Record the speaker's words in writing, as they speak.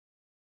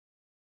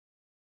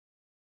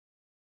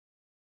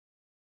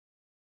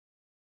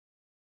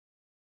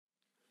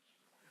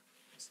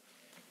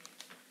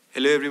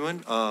Hello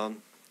everyone.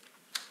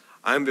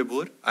 I'm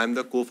Vibhor. I'm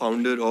the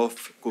co-founder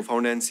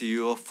and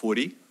CEO of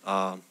Fori.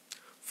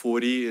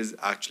 Fori is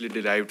actually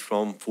derived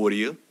from 4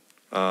 year.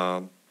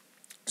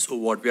 So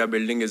what we are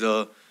building is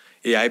a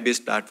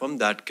AI-based platform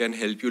that can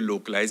help you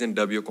localize and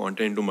dub your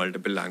content into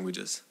multiple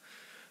languages.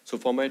 So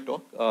for my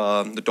talk,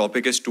 the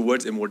topic is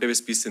towards emotive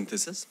speech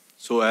synthesis.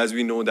 So as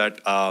we know that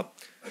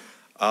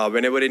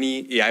whenever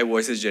any AI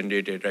voice is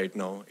generated right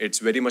now, it's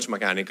very much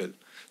mechanical.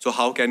 So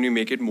how can we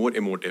make it more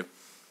emotive?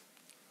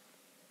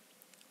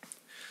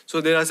 So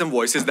there are some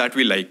voices that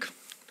we like.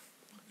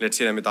 Let's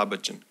say Amitabh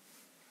Bachchan.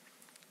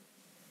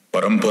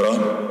 परंपरा,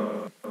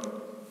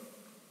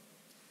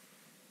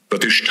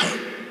 प्रतिष्ठा,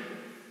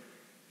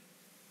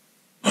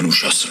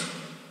 अनुशासन.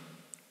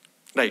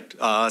 Right,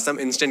 some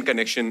instant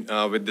connection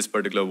with this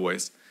particular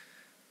voice.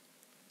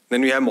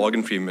 Then we have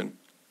Morgan Freeman.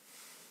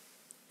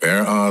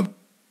 Where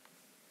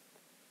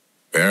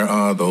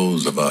are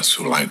those of us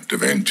who like to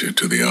venture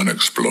to the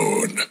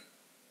unexplored,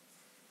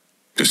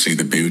 to see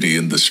the beauty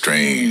in the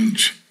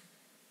strange?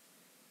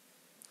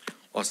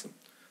 Awesome.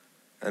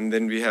 And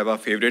then we have our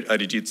favorite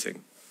Arijit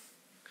Singh.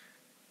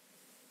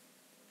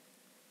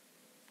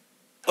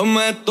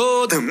 मैं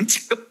तो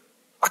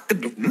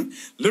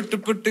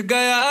लुट-पुट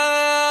गया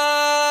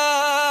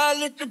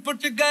मैं तो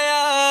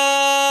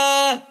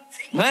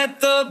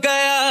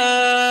गया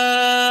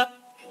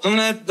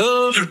मैं तो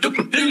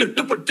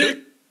लुट-पुट.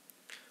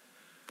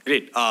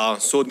 Great.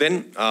 So then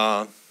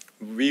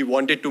we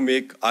wanted to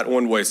make our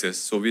own voices.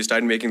 So we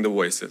started making the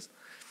voices.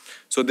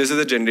 So this is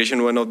the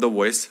generation 1 of the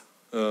voice.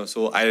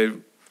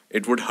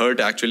 It would hurt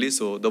actually.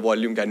 So the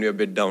volume can be a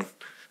bit down.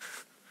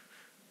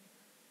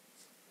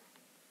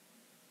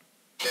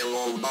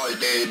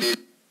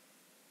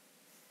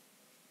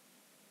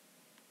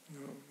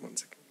 One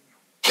second.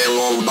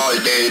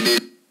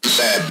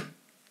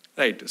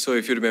 Right. So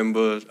if you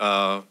remember,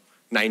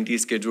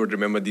 90s kids would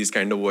remember these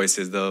kind of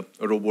voices, the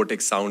robotic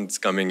sounds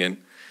coming in.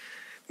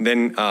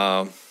 Then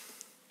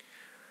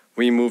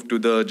we moved to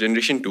the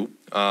generation 2,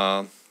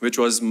 which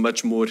was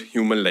much more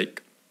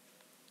human-like.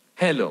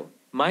 Hello,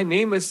 my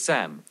name is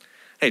Sam.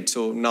 Right.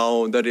 So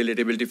now the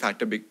relatability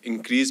factor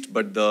increased,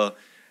 but the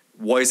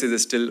voice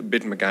is still a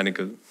bit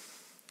mechanical.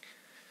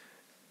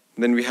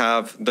 Then we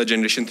have the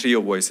generation 3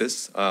 of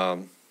voices.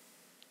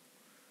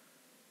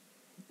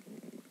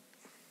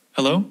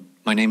 Hello,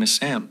 my name is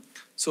Sam.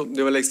 So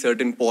there were like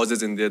certain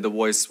pauses in there. The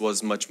voice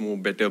was much more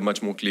better,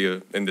 much more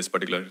clear in this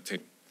particular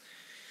thing.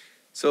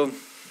 So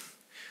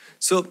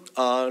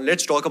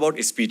let's talk about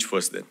speech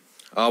first then.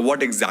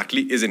 What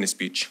exactly is in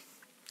speech?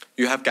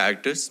 You have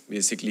characters,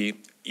 basically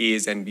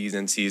A's and B's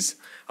and C's,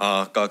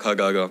 ka, kha,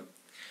 ga, ga.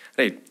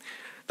 Right.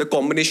 The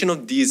combination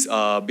of these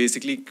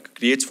basically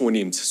creates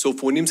phonemes. So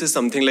phonemes is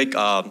something like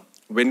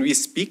when we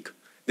speak,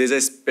 there's a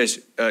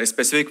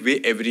specific way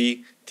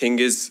everything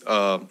is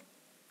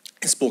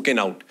spoken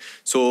out.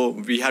 So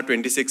we have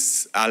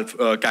 26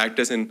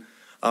 characters in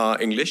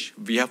English.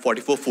 We have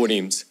 44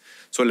 phonemes.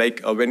 So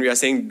like when we are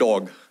saying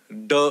dog,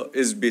 D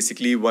is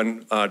basically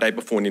one type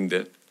of phoneme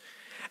there.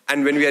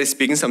 And when we are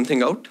speaking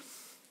something out,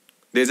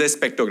 there's a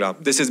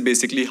spectrogram. This is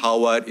basically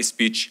how our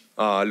speech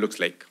looks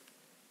like.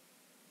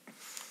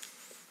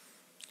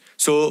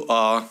 So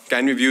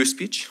can we view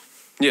speech?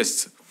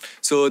 Yes.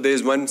 So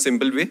there's one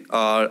simple way,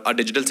 a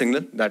digital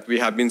signal that we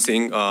have been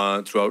seeing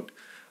throughout.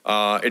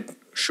 It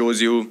shows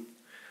you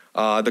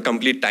the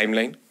complete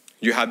timeline.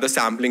 You have the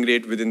sampling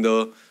rate within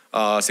the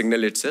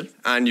signal itself,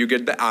 and you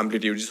get the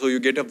amplitude. So you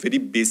get a very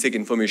basic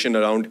information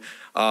around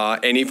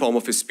any form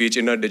of speech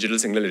in a digital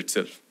signal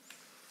itself.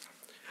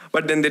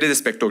 But then there is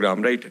a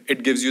spectrogram, right?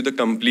 It gives you the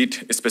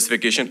complete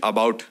specification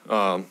about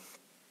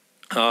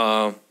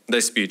the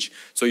speech.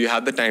 So you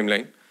have the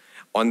timeline.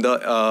 On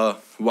the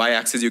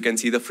y-axis, you can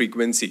see the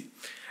frequency.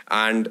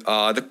 And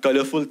the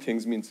colorful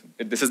things means,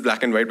 this is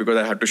black and white because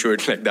I had to show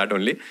it like that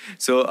only.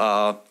 So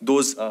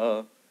those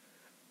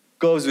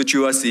curves which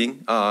you are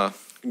seeing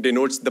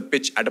denotes the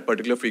pitch at a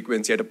particular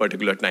frequency at a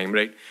particular time,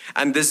 right?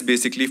 And this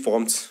basically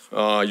forms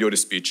your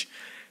speech.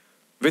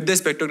 With the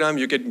spectrogram,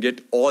 you can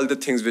get all the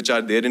things which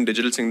are there in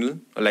digital signal,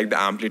 like the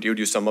amplitude.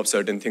 You sum up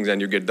certain things and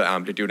you get the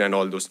amplitude and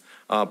all those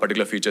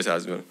particular features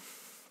as well.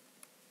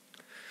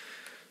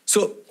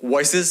 So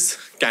voices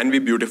can be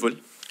beautiful.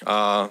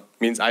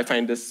 Means I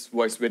find this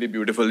voice very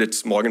beautiful.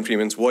 It's Morgan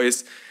Freeman's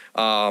voice.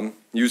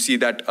 You see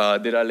that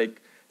there are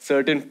like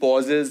certain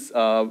pauses.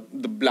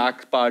 The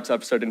black parts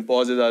of certain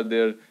pauses are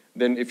there.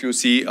 Then if you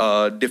see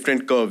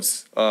different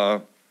curves,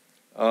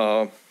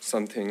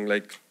 something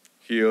like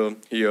here,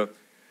 here.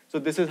 So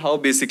this is how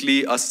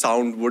basically a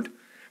sound would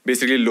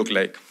basically look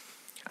like.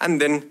 And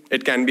then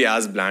it can be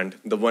as bland,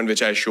 the one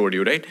which I showed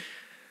you, right?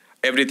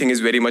 Everything is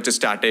very much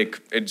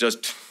static. It's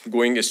just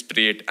going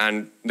straight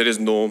and there is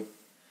no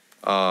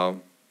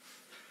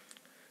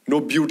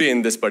beauty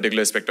in this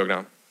particular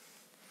spectrogram.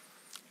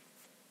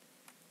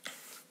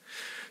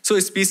 So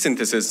speech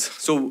synthesis.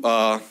 So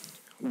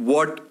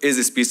what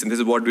is speech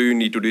synthesis? What do you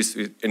need to do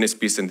in a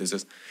speech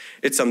synthesis?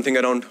 It's something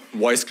around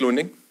voice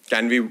cloning.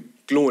 Can we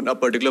clone a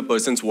particular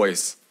person's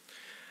voice?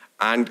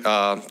 And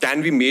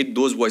can we make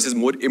those voices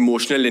more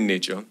emotional in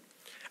nature?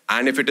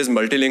 And if it is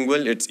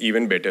multilingual, it's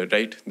even better,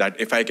 right? That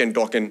if I can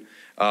talk in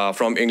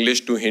from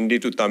English to Hindi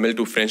to Tamil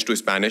to French to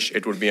Spanish,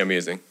 it would be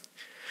amazing.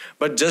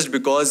 But just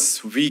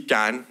because we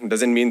can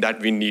doesn't mean that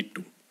we need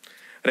to,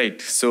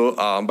 right? So,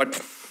 but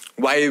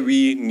why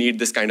we need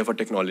this kind of a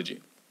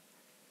technology?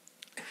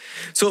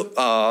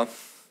 So,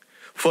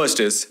 first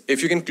is,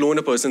 if you can clone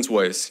a person's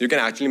voice, you can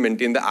actually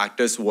maintain the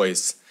actor's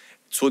voice.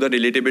 So the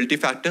relatability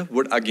factor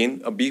would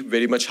again be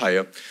very much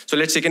higher. So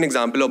let's take an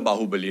example of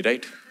Bahubali,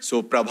 right?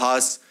 So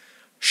Prabhas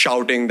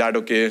shouting that,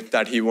 okay,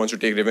 that he wants to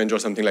take revenge or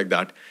something like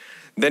that.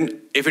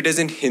 Then if it is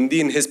in Hindi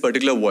in his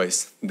particular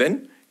voice,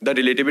 then the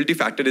relatability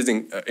factor is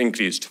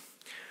increased.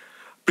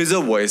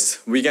 Preserve voice.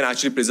 We can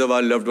actually preserve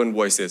our loved one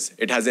voices.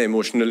 It has an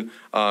emotional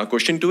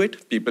question to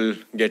it. People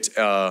get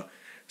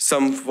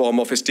some form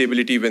of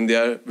stability when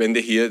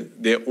they hear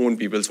their own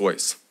people's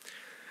voice.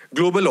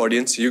 Global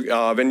audience.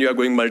 When you are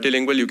going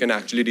multilingual, you can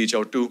actually reach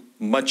out to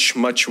much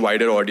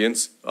wider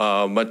audience,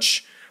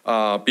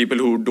 people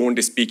who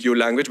don't speak your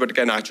language but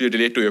can actually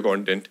relate to your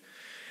content.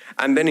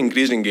 And then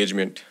increased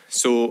engagement.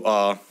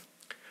 So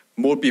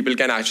more people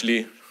can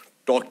actually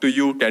talk to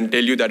you, can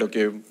tell you that,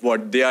 okay,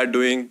 what they are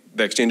doing,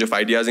 the exchange of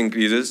ideas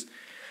increases.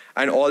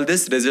 And all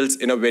this results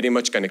in a very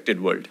much connected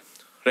world,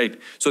 right?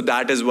 So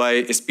that is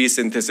why speech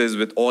synthesis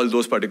with all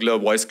those particular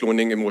voice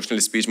cloning,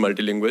 emotional speech,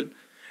 multilingual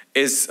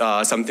is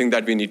something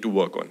that we need to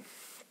work on.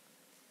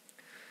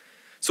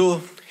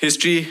 So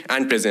history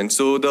and present.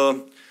 So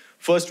the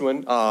first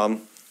one,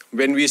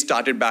 when we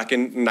started back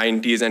in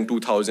 90s and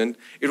 2000,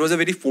 it was a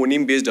very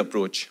phoneme-based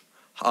approach.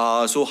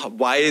 So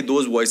why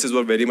those voices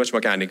were very much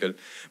mechanical?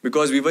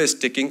 Because we were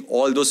sticking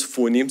all those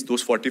phonemes,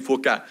 those 44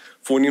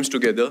 phonemes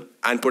together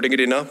and putting it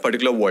in a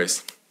particular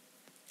voice.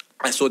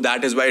 So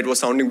that is why it was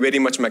sounding very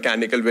much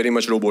mechanical, very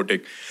much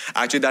robotic.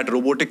 Actually, that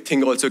robotic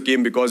thing also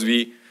came because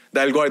the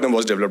algorithm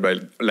was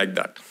developed like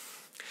that.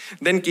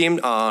 Then came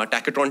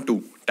Tachytron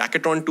 2.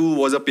 Tachytron 2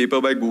 was a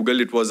paper by Google.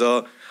 It was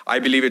I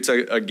believe it's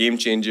a game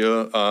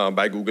changer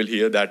by Google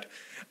here that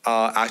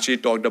actually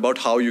talked about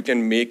how you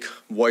can make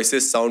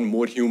voices sound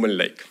more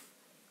human-like.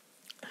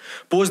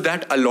 Post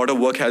that, a lot of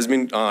work has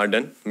been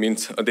done.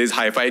 Means there's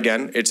Hi-Fi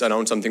again. It's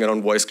around something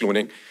around voice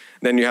cloning.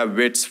 Then you have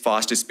Wits,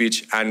 fast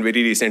speech, and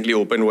very recently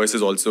Open Voice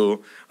is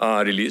also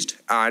released.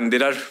 And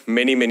there are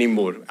many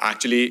more.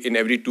 Actually, in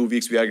every 2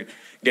 weeks, we are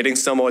getting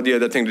some or the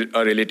other thing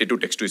related to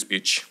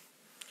text-to-speech.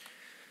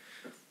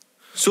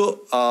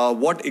 So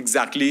what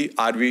exactly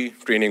are we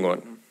training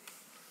on?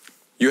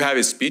 You have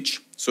a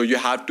speech. So you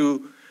have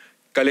to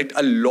collect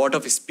a lot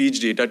of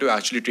speech data to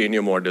actually train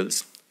your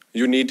models.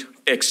 You need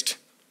text.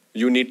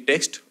 You need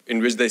text in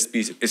which the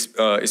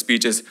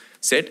speech is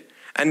said.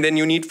 And then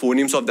you need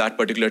phonemes of that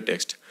particular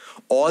text.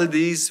 All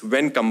these,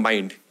 when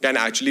combined, can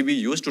actually be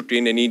used to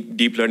train any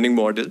deep learning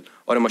model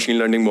or a machine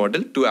learning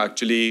model to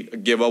actually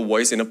give a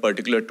voice in a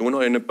particular tone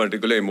or in a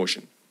particular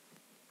emotion.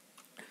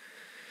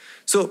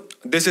 So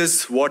this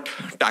is what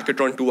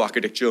Tachytron 2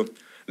 architecture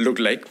looked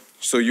like.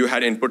 So you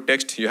had input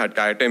text, you had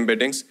character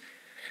embeddings.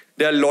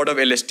 There are a lot of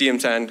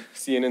LSTMs and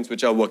CNNs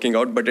which are working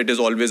out, but it is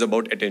always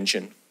about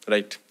attention,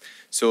 right?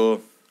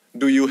 So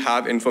do you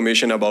have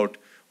information about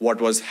what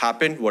was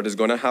happened, what is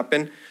going to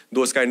happen?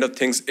 Those kind of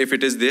things, if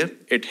it is there,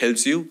 it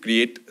helps you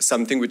create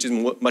something which is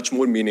much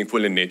more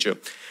meaningful in nature.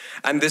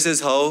 And this is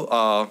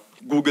how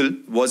Google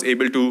was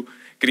able to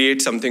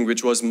create something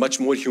which was much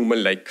more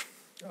human-like.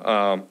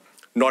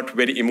 Not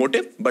very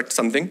emotive, but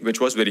something which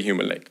was very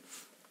human-like.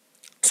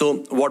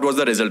 So what was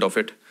the result of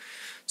it?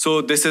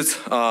 So this is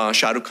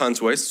Shah Rukh Khan's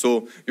voice.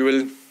 So you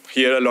will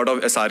hear a lot of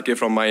SRK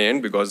from my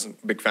end because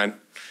big fan.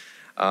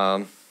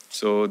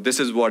 So this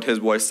is what his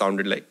voice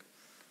sounded like.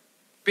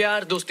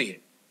 प्यार दोस्ती है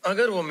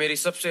अगर वो मेरी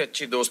सबसे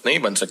अच्छी दोस्त नहीं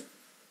बन सकती.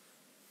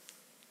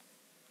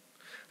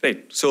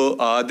 Right. So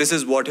this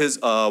is what his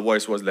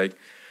voice was like.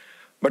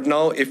 But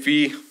now if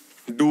we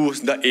do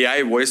the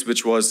AI voice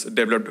which was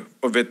developed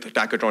with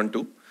Tachytron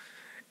 2,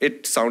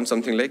 it sounds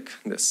something like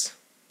this.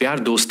 प्यार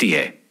दोस्ती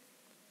है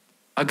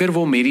अगर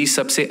वो मेरी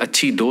सबसे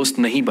अच्छी दोस्त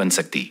नहीं बन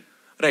सकती.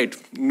 Right.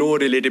 No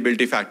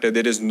relatability factor.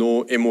 There is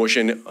no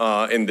emotion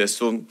in this.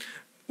 So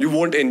you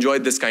won't enjoy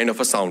this kind of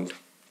a sound.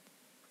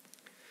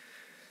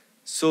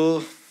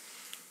 So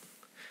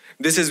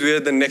this is where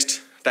the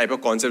next type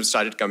of concept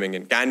started coming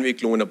in. Can we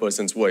clone a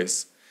person's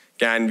voice?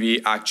 Can we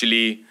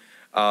actually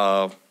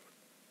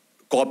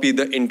copy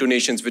the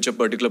intonations which a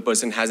particular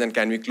person has, and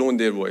can we clone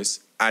their voice?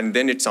 And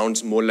then it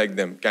sounds more like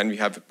them. Can we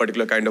have a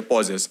particular kind of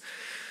pauses?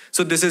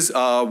 So this is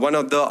one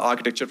of the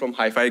architecture from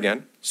Hi-Fi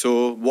again.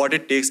 So what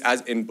it takes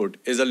as input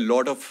is a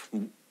lot of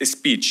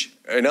speech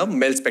in a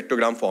Mel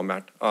Spectrogram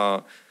format.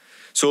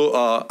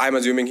 So I'm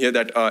assuming here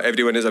that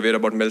everyone is aware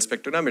about Mel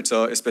Spectrogram. It's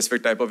a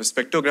specific type of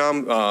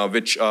spectrogram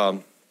which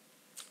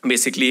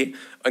basically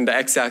on the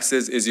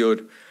x-axis is your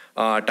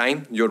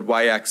time, your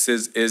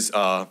y-axis is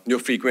your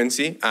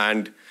frequency,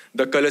 and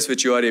the colors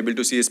which you are able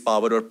to see is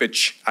power or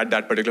pitch at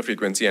that particular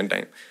frequency and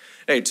time.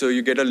 Right, so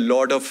you get a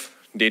lot of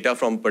data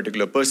from a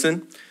particular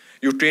person.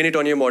 You train it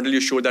on your model, you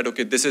show that,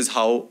 okay, this is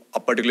how a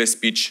particular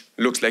speech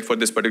looks like for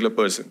this particular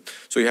person.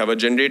 So you have a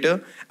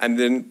generator, and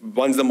then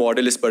once the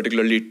model is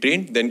particularly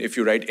trained, then if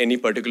you write any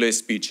particular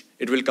speech,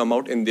 it will come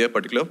out in their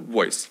particular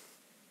voice.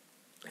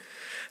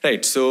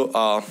 Right, so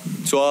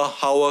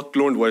how a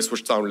cloned voice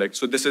would sound like.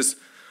 So this is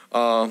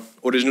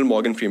original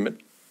Morgan Freeman.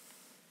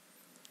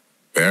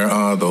 There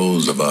are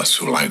those of us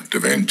who like to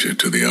venture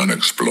to the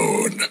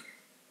unexplored,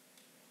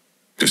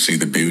 to see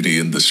the beauty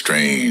in the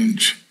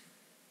strange.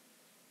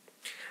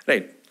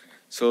 Right,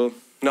 so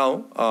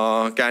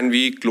now can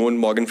we clone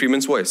Morgan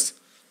Freeman's voice?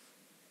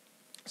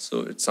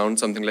 So it sounds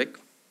something like.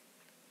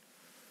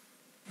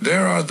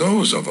 There are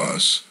those of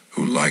us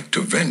who like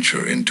to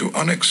venture into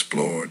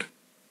unexplored.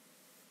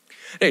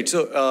 Right,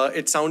 so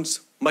it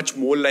sounds much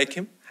more like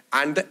him,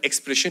 and the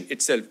expression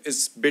itself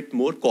is a bit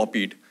more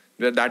copied.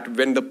 That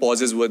when the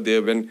pauses were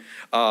there, when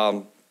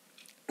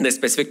the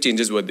specific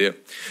changes were there.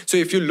 So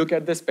if you look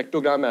at the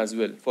spectrogram as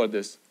well for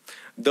this,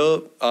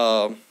 this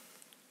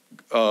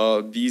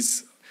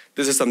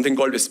is something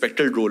called a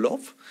spectral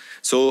roll-off.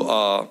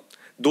 So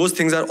those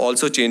things are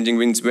also changing.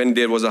 Means when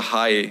there was a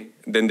high,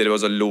 then there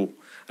was a low.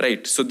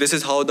 Right, so this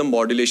is how the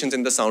modulations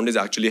in the sound is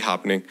actually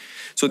happening.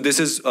 So this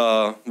is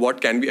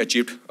what can be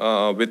achieved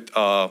with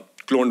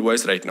cloned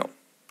voice right now.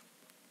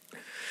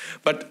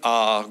 But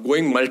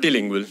going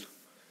multilingual,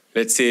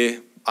 let's say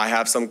I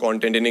have some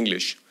content in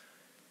English,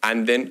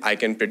 and then I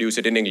can produce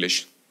it in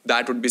English.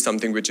 That would be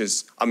something which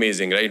is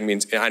amazing, right? It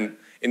means, and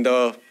in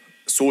the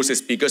source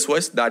speaker's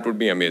voice, that would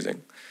be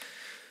amazing.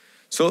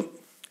 So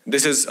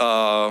this is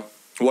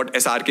what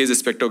SRK's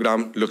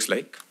spectrogram looks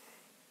like.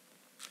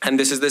 And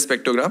this is the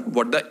spectrogram,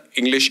 what the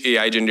English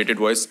AI generated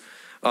voice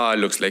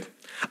looks like.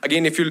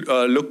 Again, if you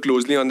look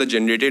closely on the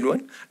generated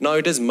one, now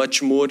it is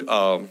much more,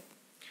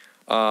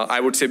 I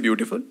would say,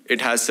 beautiful.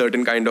 It has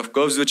certain kind of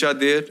curves which are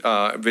there,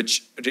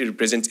 which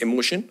represents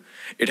emotion.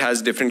 It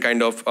has different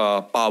kind of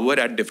power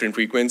at different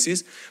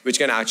frequencies, which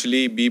can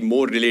actually be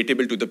more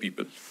relatable to the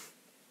people.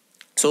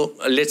 So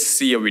let's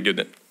see a video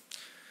then.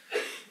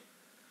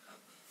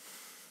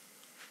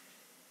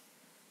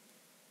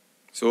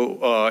 So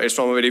it's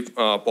from a very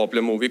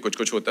popular movie, Kuch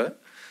Kuch Hota Hai.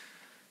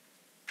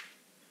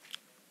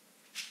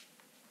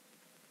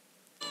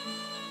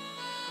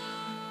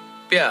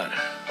 प्यार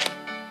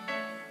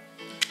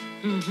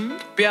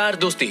प्यार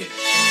दोस्ती है।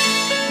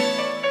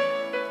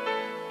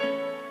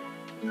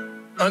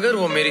 अगर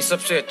वो मेरी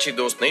सबसे अच्छी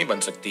दोस्त नहीं बन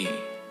सकती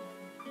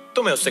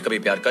तो मैं उससे कभी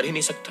प्यार कर ही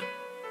नहीं सकता,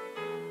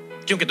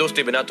 क्योंकि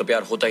दोस्ती बिना तो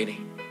प्यार होता ही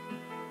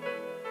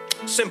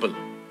नहीं। सिंपल,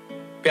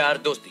 प्यार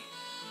दोस्ती।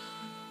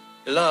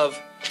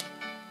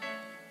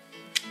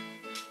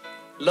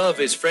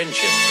 Love is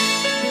friendship.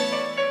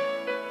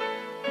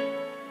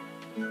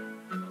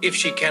 If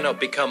she cannot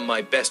become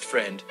my best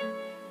friend,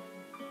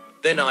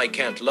 then I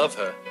can't love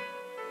her.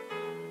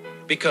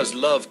 Because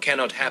love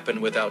cannot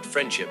happen without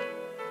friendship.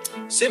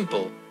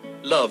 Simple,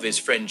 love is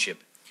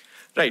friendship.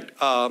 Right.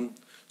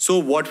 So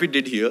what we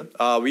did here,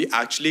 we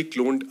actually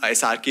cloned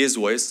SRK's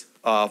voice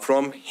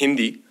from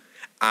Hindi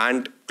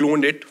and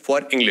cloned it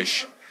for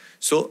English.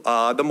 So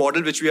the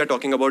model which we are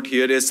talking about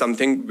here is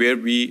something where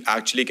we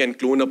actually can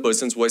clone a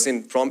person's voice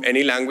from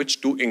any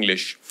language to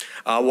English.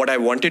 What I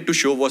wanted to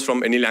show was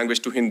from any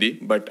language to Hindi,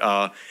 but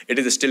it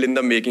is still in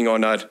the making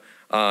on our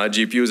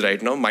GPUs right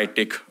now. Might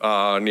take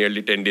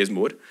nearly 10 days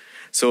more.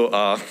 So,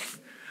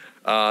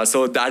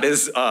 so that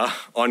is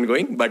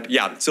ongoing. But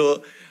yeah,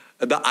 so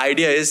the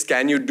idea is,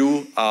 can you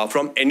do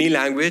from any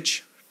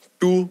language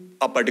to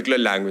a particular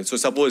language? So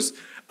suppose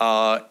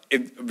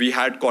if we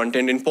had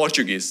content in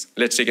Portuguese,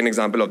 let's take an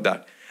example of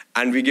that,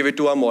 and we give it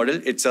to our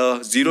model, it's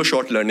a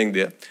zero-shot learning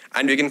there,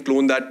 and we can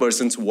clone that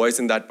person's voice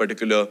in that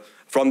particular,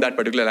 from that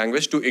particular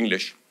language to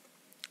English,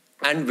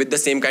 and with the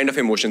same kind of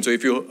emotion. So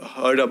if you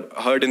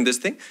heard in this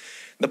thing,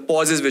 the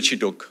pauses which he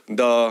took,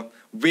 the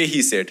way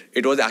he said,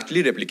 it was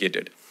actually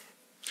replicated.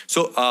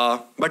 So,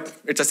 but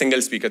it's a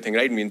single speaker thing,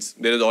 right? Means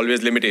there is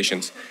always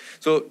limitations.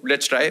 So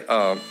let's try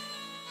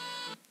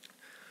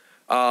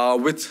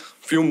with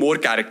few more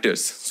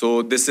characters.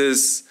 So this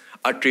is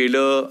a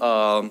trailer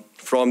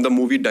from the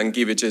movie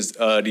Donkey, which is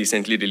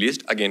recently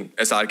released. Again,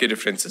 SRK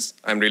references.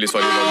 I'm really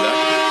sorry about that.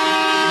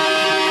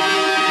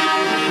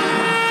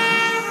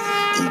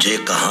 ये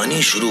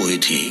कहानी शुरू हुई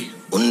थी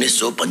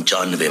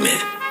 1995 में,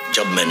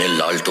 जब मैंने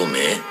लाल्टो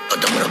में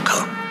कदम रखा,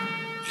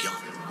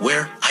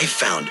 where I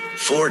found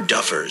 4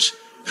 duffers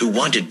who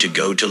wanted to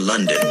go to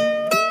London.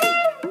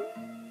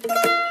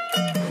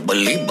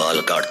 बल्ली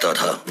बाल काटता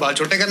था, बाल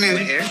छोटे करने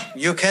हैं।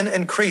 You can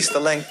increase the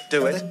length,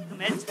 do it.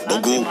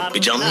 बग्गू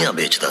पिजामियां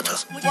बेचता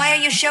था। Why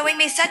are you showing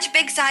me such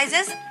big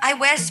sizes? I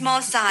wear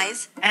small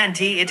size.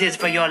 Auntie, it is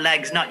for your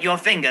legs, not your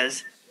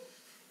fingers.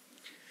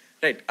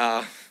 Right.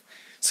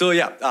 So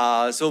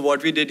yeah, so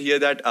what we did here,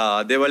 that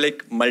there were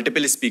like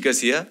multiple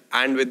speakers here,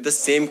 and with the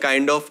same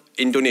kind of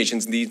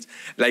intonations. These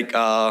like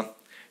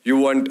you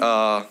want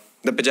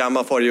the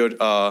pajama for your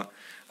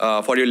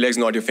legs,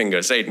 not your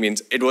fingers, right?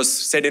 Means it was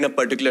said in a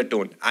particular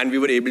tone, and we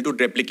were able to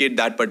replicate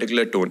that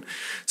particular tone.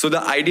 So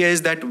the idea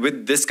is that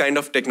with this kind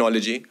of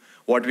technology,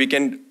 what we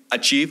can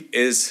achieve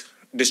is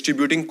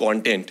distributing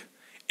content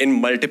in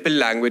multiple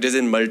languages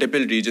in multiple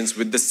regions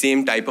with the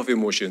same type of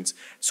emotions.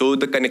 So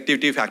the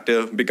connectivity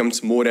factor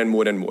becomes more and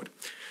more and more.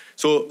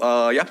 So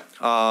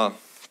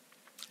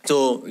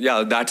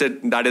that's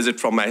it. That is it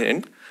from my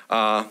end.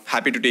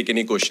 Happy to take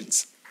any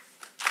questions.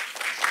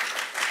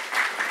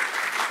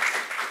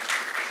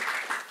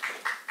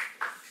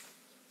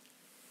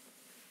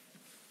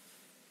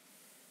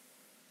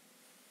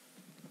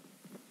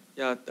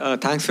 Yeah,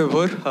 thanks,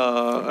 Vibhor.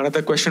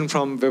 Another question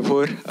from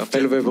Vibhor,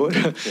 fellow Vibhor.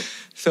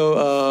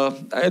 So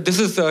this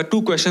is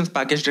two questions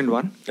packaged in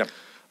one. Yeah.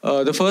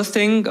 The first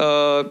thing,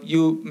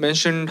 you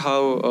mentioned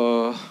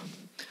how,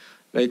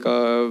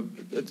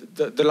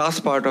 the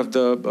last part of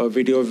the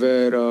video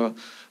where,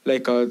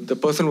 the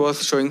person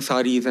was showing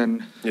saris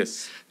and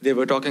yes, they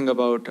were talking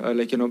about,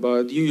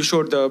 you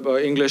showed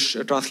the English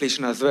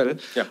translation as well.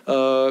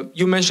 Yeah.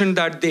 You mentioned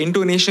that the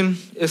intonation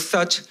is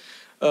such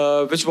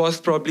which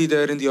was probably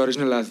there in the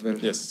original as well.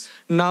 Yes.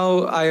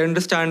 Now I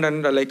understand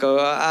and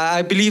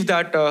I believe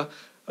that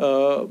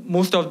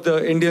most of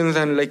the Indians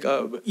and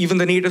even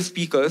the native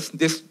speakers,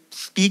 they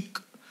speak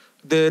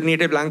their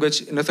native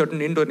language in a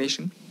certain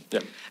intonation. Yeah.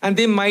 And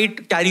they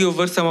might carry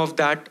over some of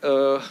that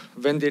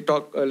when they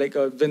talk,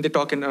 when they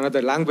talk in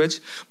another language.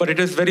 But it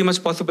is very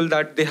much possible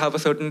that they have a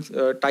certain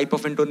type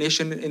of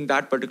intonation in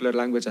that particular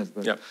language as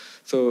well. Yeah.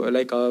 So,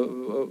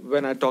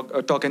 when I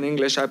talk in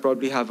English, I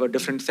probably have a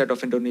different set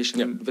of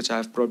intonation, which I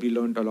have probably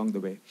learned along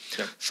the way.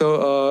 Yeah.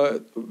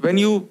 So, when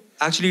you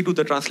actually do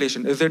the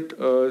translation, is it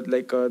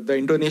the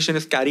intonation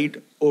is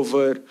carried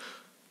over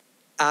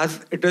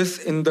as it is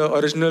in the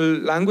original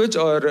language,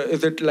 or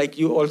is it like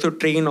you also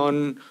train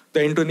on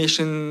the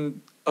intonation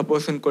a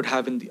person could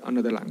have in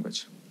another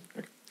language?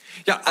 Okay.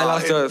 Yeah, I'll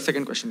ask the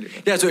second question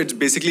later. Yeah, so it's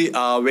basically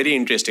very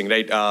interesting,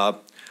 right?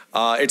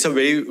 It's a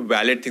very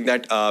valid thing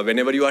that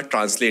whenever you are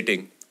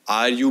translating,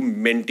 are you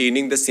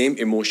maintaining the same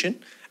emotion,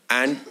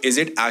 and is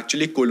it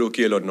actually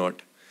colloquial or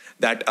not?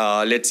 That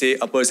let's say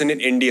a person in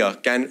India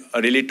can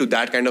relate to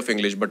that kind of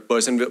English, but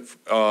person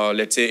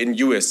let's say in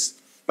US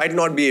might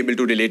not be able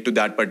to relate to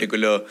that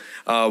particular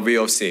way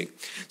of saying.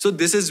 So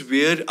this is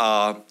where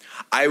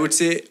I would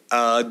say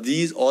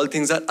these all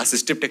things are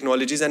assistive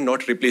technologies and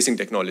not replacing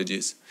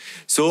technologies.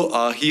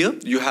 So here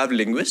you have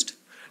linguists.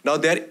 Now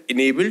they are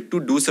enabled to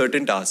do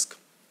certain tasks.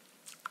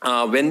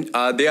 When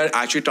they are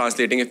actually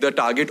translating, if the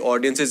target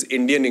audience is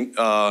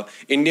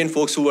Indian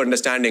folks who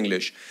understand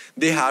English,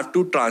 they have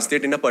to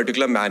translate in a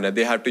particular manner.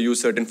 They have to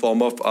use certain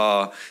form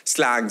of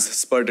slangs,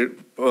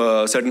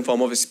 certain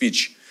form of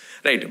speech.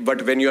 Right,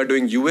 but when you are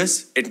doing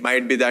US, it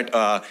might be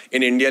that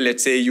in India,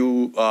 let's say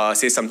you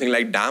say something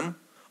like damn.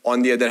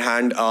 On the other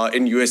hand,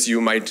 in US,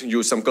 you might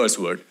use some curse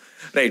word.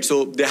 Right,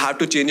 so they have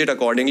to change it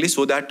accordingly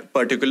so that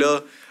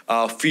particular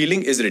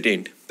feeling is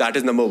retained. That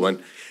is number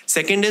one.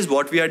 Second is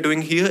what we are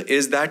doing here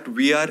is that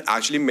we are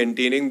actually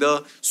maintaining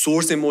the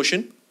source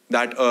emotion,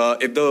 that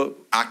if the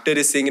actor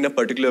is saying in a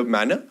particular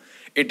manner,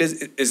 it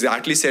is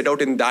exactly set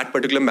out in that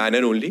particular manner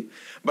only.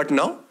 But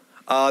now,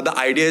 the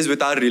idea is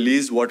with our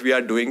release, what we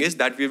are doing is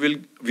that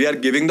we are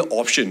giving the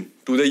option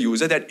to the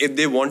user that if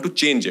they want to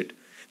change it,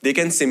 they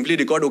can simply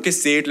record, okay,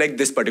 say it like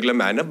this particular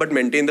manner, but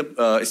maintain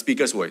the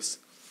speaker's voice.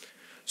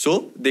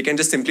 So they can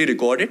just simply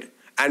record it,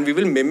 and we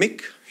will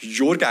mimic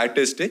your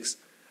characteristics,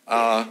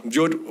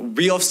 your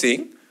way of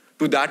saying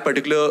to that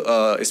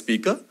particular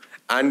speaker,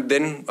 and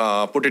then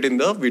put it in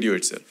the video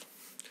itself.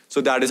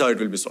 So that is how it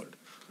will be solved.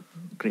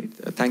 Great,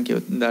 thank you.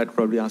 That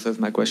probably answers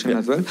my question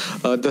as well.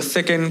 The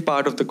second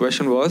part of the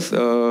question was,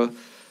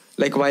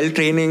 while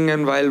training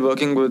and while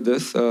working with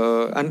this,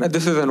 and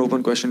this is an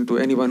open question to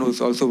anyone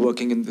who's also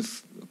working in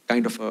this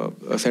kind of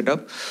a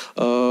setup,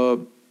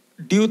 do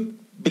you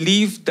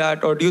believe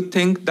that, or do you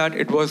think that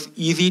it was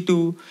easy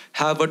to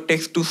have a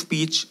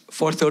text-to-speech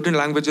for certain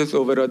languages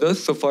over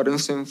others? So for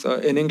instance,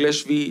 in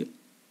English, we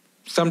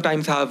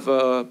sometimes have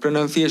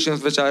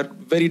pronunciations which are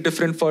very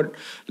different for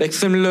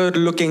similar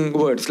looking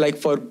words. Like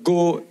for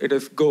go, it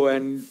is go,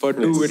 and for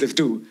do, it is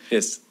do.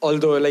 Yes.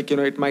 Although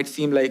it might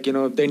seem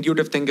the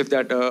intuitive thing is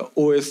that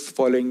O is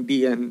following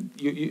D, and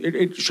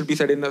it should be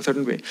said in a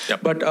certain way.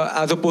 Yep. But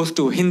as opposed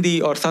to Hindi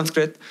or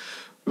Sanskrit,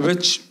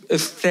 which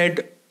is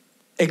said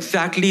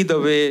exactly the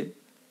way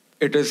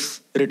it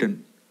is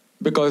written,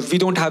 because we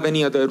don't have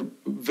any other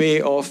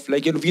way of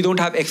we don't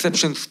have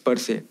exceptions per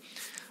se.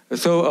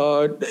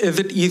 So is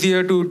it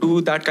easier to do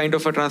that kind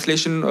of a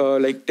translation,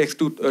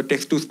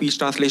 text-to-speech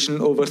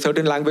translation over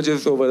certain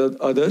languages over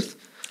others?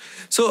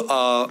 So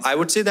I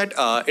would say that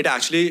it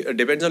actually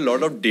depends on a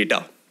lot of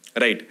data,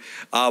 right?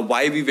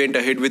 Why we went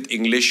ahead with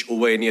English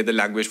over any other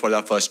language for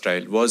our first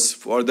trial was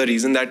for the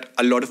reason that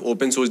a lot of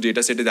open source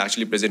data set is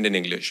actually present in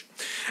English.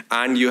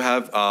 And you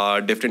have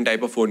different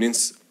type of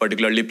phonemes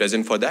particularly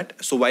present for that.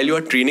 So while you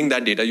are training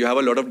that data, you have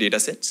a lot of data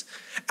sets.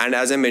 And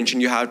as I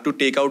mentioned, you have to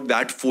take out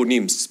that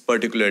phonemes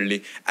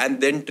particularly and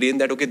then train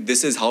that, okay,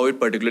 this is how it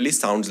particularly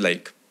sounds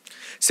like.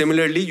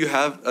 Similarly, you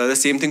have the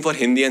same thing for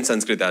Hindi and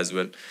Sanskrit as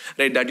well,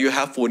 right? That you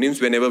have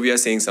phonemes whenever we are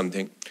saying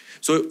something.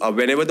 So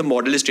whenever the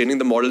model is training,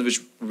 the model which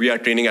we are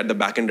training at the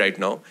backend right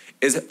now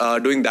is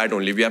doing that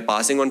only. We are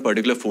passing on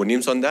particular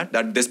phonemes on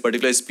that this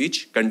particular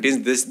speech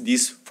contains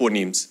these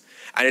phonemes,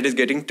 and it is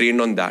getting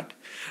trained on that.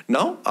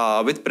 Now,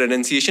 with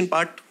pronunciation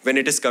part, when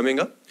it is coming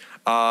up,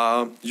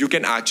 you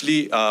can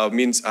actually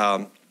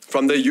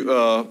from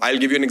the I'll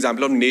give you an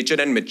example of nature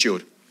and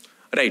mature,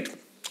 right?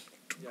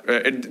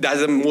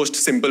 That's the most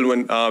simple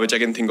one which I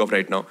can think of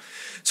right now.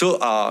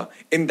 So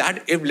in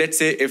that, if let's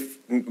say if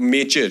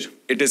mature,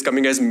 it is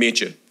coming as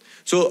mature.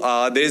 So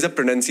there is a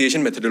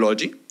pronunciation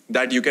methodology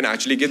that you can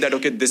actually give that,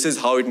 okay, this is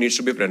how it needs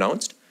to be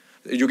pronounced.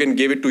 You can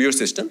give it to your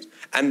systems,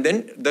 and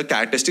then the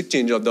characteristic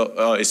change of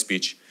the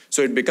speech.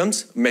 So it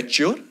becomes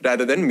mature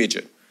rather than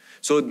mature.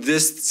 So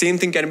this same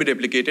thing can be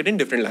replicated in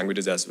different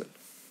languages as well.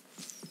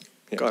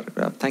 Yeah. Got it.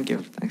 Thank you.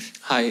 Thanks.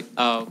 Hi,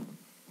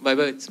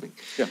 Vibhor, it's me.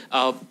 Yeah.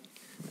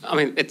 I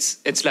mean,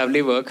 it's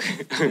lovely work.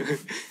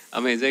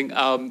 Amazing.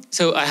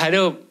 So I had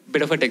a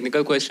bit of a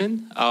technical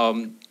question.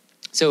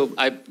 So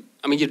I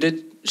mean, you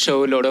did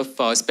show a lot of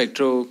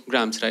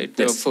spectrograms, right?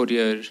 The Yes.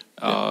 Fourier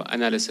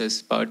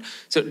analysis part.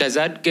 So does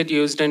that get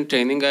used in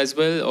training as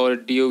well, or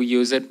do you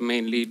use it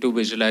mainly to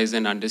visualize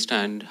and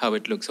understand how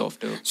it looks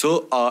after?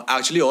 So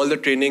actually all the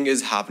training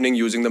is happening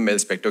using the Mel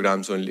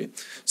spectrograms only.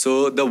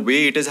 So the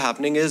way it is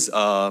happening is,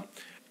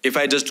 if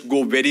I just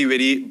go very,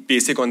 very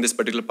basic on this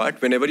particular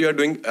part, whenever you are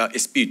doing a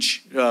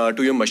speech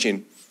to your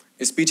machine,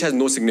 speech has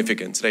no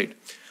significance, right?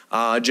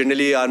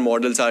 Generally our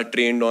models are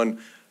trained on,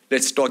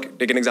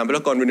 take an example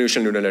of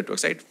convolutional neural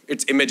networks, right?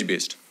 It's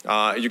image-based.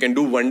 You can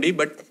do 1D,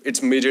 but it's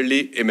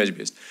majorly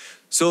image-based.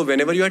 So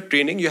whenever you are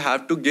training, you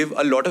have to give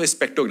a lot of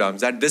spectrograms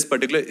that this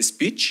particular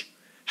speech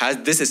has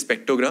this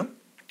spectrogram,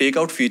 take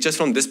out features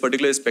from this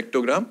particular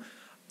spectrogram,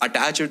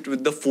 attach it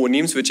with the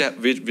phonemes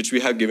which we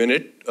have given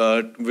it,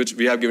 which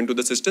we have given to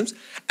the systems,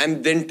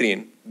 and then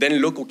train. Then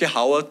look, okay,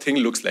 how a thing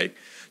looks like.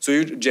 So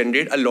you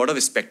generate a lot of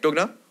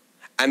spectrogram,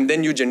 and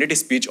then you generate a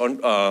speech on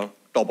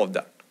top of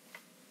that.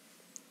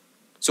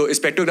 So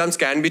spectrograms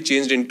can be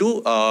changed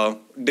into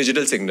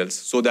digital signals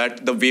so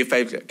that the wave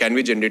file can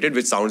be generated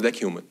which sounds like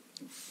human.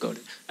 Got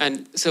it.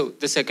 And so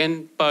the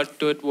second part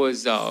to it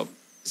was, so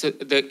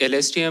the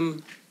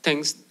LSTM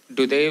things,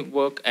 do they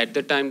work at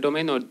the time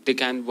domain, or they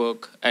can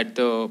work at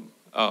the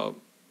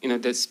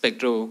the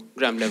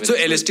spectrogram level? So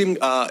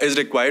LSTM is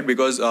required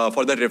because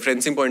for the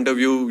referencing point of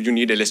view, you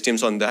need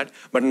LSTMs on that.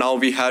 But now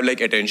we have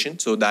like attention,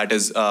 so that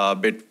is a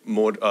bit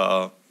more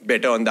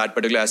better on that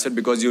particular aspect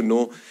because you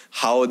know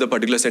how the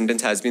particular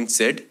sentence has been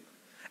said,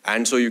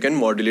 and so you can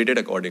modulate it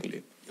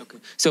accordingly. Okay.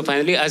 So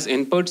finally, as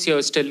inputs,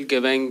 you're still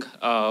giving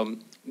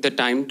the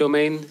time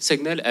domain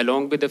signal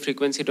along with the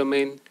frequency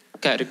domain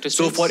characteristics?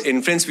 So for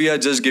inference, we are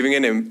just giving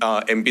an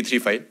MP3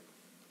 file,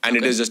 and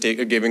it is just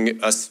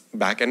giving us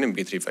back an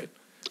MP3 file.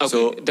 Okay,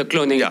 so the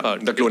cloning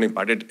part. The cloning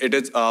part. It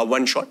is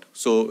one shot,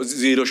 so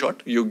 0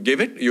 shot. You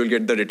give it, you'll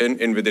get the return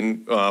in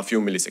within a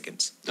few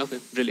milliseconds. Okay,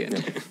 brilliant.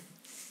 Yeah.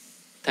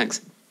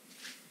 Thanks.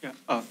 Yeah.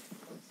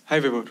 Hi,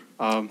 Vibhor.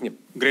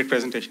 Great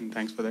presentation.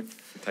 Thanks for that.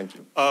 Thank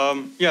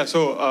you.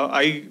 So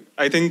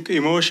I think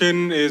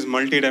emotion is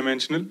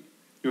multidimensional.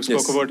 You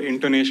spoke about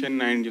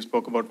intonation and you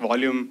spoke about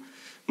volume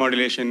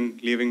modulation,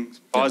 leaving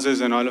pauses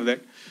and all of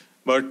that.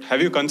 But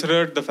have you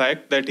considered the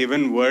fact that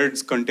even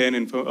words contain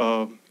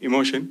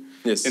emotion?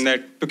 Yes. In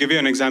that, to give you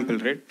an example,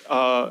 right?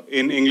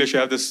 In English, you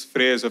have this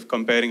phrase of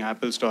comparing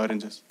apples to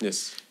oranges.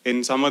 Yes.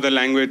 In some other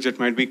language, it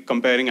might be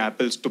comparing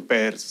apples to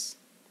pears.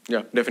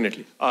 Yeah,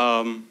 definitely.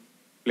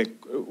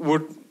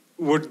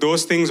 Would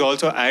those things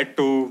also add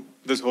to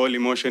this whole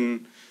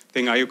emotion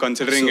thing? Are you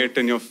considering it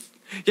in your...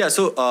 Yeah,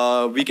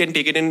 so we can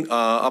take it in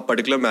a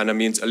particular manner.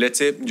 Means, let's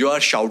say you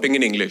are shouting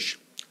in English,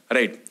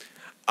 right?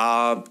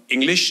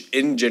 English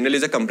in general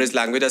is a compressed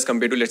language as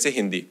compared to, let's say,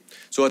 Hindi.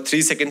 So a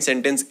 3-second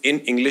sentence in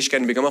English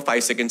can become a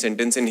 5-second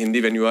sentence in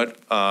Hindi when you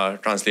are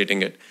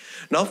translating it.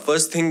 Now,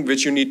 first thing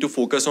which you need to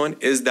focus on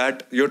is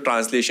that your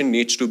translation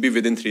needs to be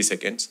within 3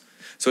 seconds.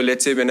 So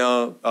let's say when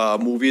a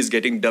movie is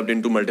getting dubbed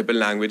into multiple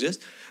languages,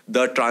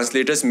 the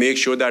translators make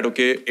sure that,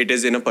 okay, it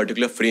is in a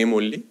particular frame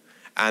only,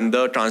 and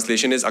the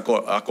translation is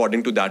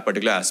according to that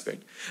particular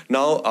aspect.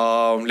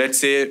 Now, let's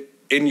say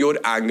in your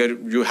anger,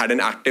 you had an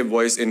active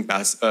voice in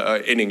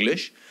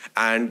English,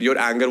 and your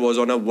anger was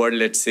on a word,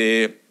 let's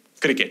say,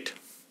 cricket.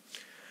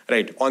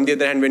 Right. On the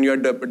other hand, when you are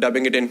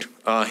dubbing it in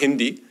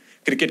Hindi,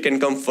 cricket can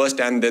come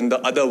first, and then the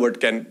other word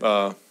can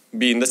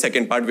be in the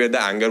second part where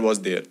the anger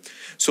was there.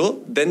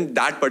 So then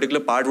that particular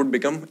part would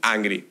become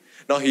angry.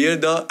 Now here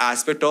the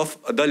aspect of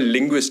the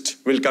linguist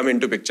will come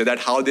into picture, that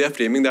how they are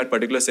framing that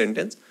particular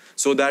sentence,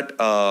 so that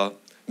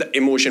the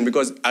emotion,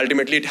 because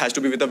ultimately it has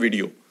to be with a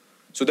video.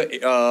 So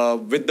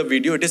with the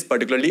video, it is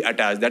particularly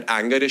attached, that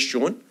anger is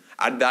shown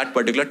at that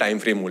particular time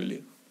frame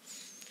only.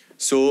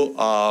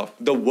 So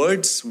the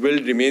words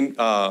will remain.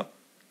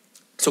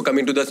 So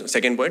coming to the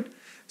second point.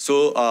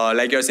 So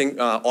like you're saying,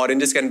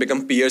 oranges can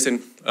become pears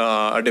in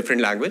a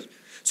different language.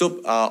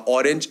 So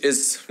orange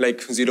is like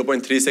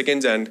 0.3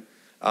 seconds and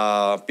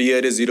peer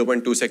is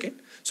 0.2 second.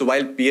 So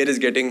while peer is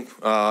getting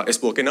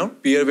spoken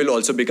out, peer will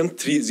also become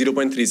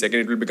 0.3 second.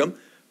 It will become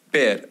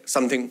pair,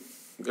 something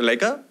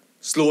like a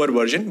slower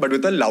version, but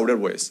with a louder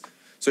voice.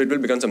 So it will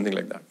become something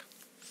like that.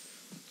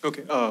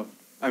 Okay.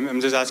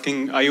 I'm just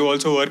asking, are you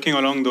also working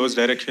along those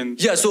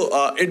directions? Yeah,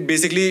 so it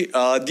basically,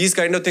 these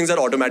kind of things are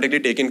automatically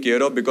taken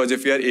care of, because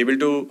if we are able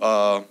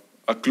to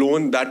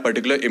clone that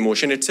particular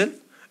emotion itself,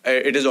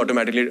 it is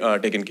automatically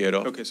taken care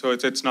of. Okay, so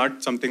it's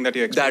not something that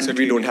you explicitly... That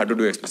we don't have to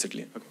do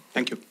explicitly. Okay,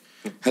 thank you.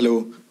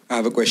 Hello, I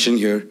have a question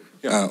here,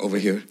 over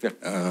here.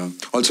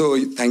 Also,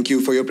 thank you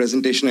for your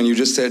presentation. And you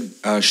just said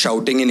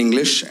shouting in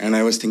English, and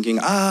I was thinking,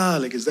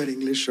 like, is that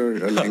English or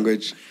a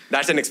language?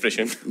 That's an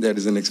expression. That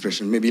is an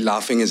expression. Maybe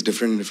laughing is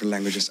different in different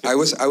languages. I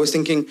was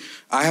thinking,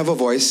 I have a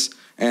voice,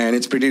 and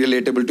it's pretty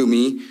relatable to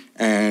me,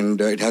 and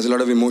it has a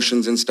lot of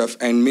emotions and stuff.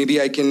 And maybe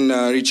I can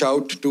reach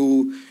out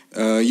to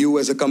you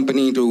as a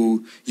company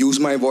to use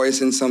my voice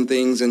in some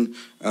things, and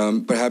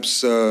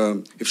perhaps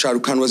if Shah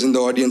Rukh Khan was in the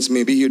audience,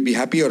 maybe he'd be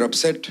happy or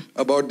upset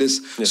about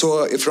this. Yes.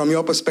 So from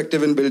your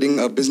perspective in building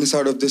a business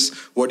out of this,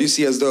 what do you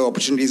see as the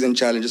opportunities and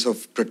challenges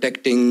of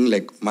protecting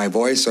like my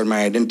voice or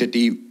my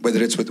identity,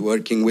 whether it's with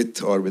working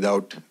with or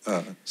without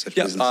such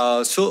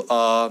business?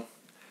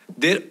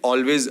 There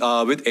always,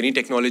 with any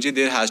technology,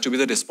 there has to be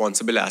the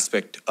responsible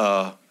aspect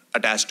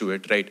attached to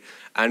it, right?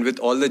 And with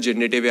all the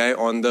generative AI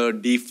on the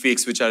deep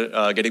fakes which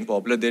are getting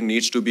popular, there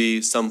needs to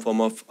be some form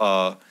of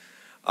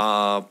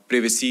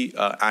privacy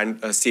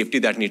and safety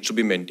that needs to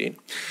be maintained.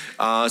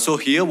 So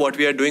here what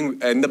we are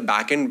doing in the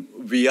back end,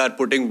 we are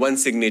putting one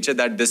signature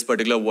that this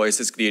particular voice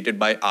is created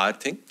by our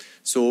thing.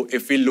 So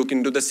if we look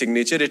into the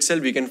signature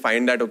itself, we can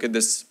find that, okay,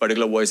 this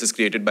particular voice is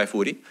created by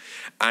Furi.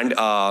 And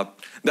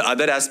the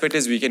other aspect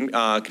is we can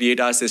create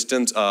our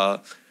systems.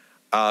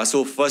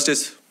 So first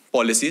is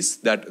policies,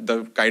 that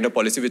the kind of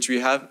policy which we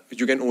have,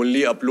 you can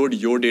only upload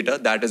your data.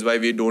 That is why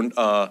we don't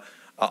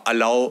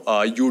allow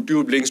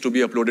YouTube links to be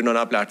uploaded on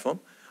our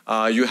platform.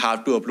 You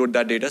have to upload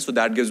that data. So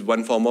that gives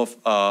one form of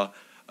a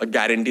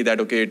guarantee that,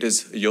 okay, it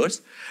is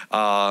yours.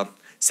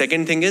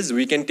 Second thing is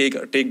we can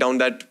take down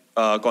that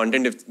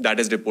content if that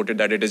is reported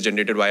that it is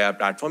generated via our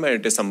platform and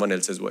it is someone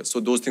else's voice. So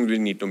those things we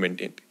need to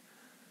maintain.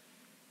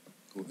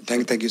 Cool.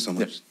 Thank you so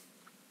much. Yes.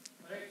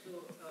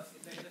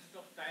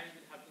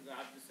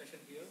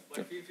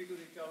 But feel free to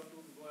reach out to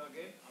Vibhor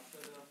again after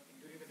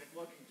during the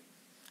networking.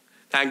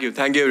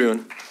 Thank you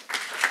everyone.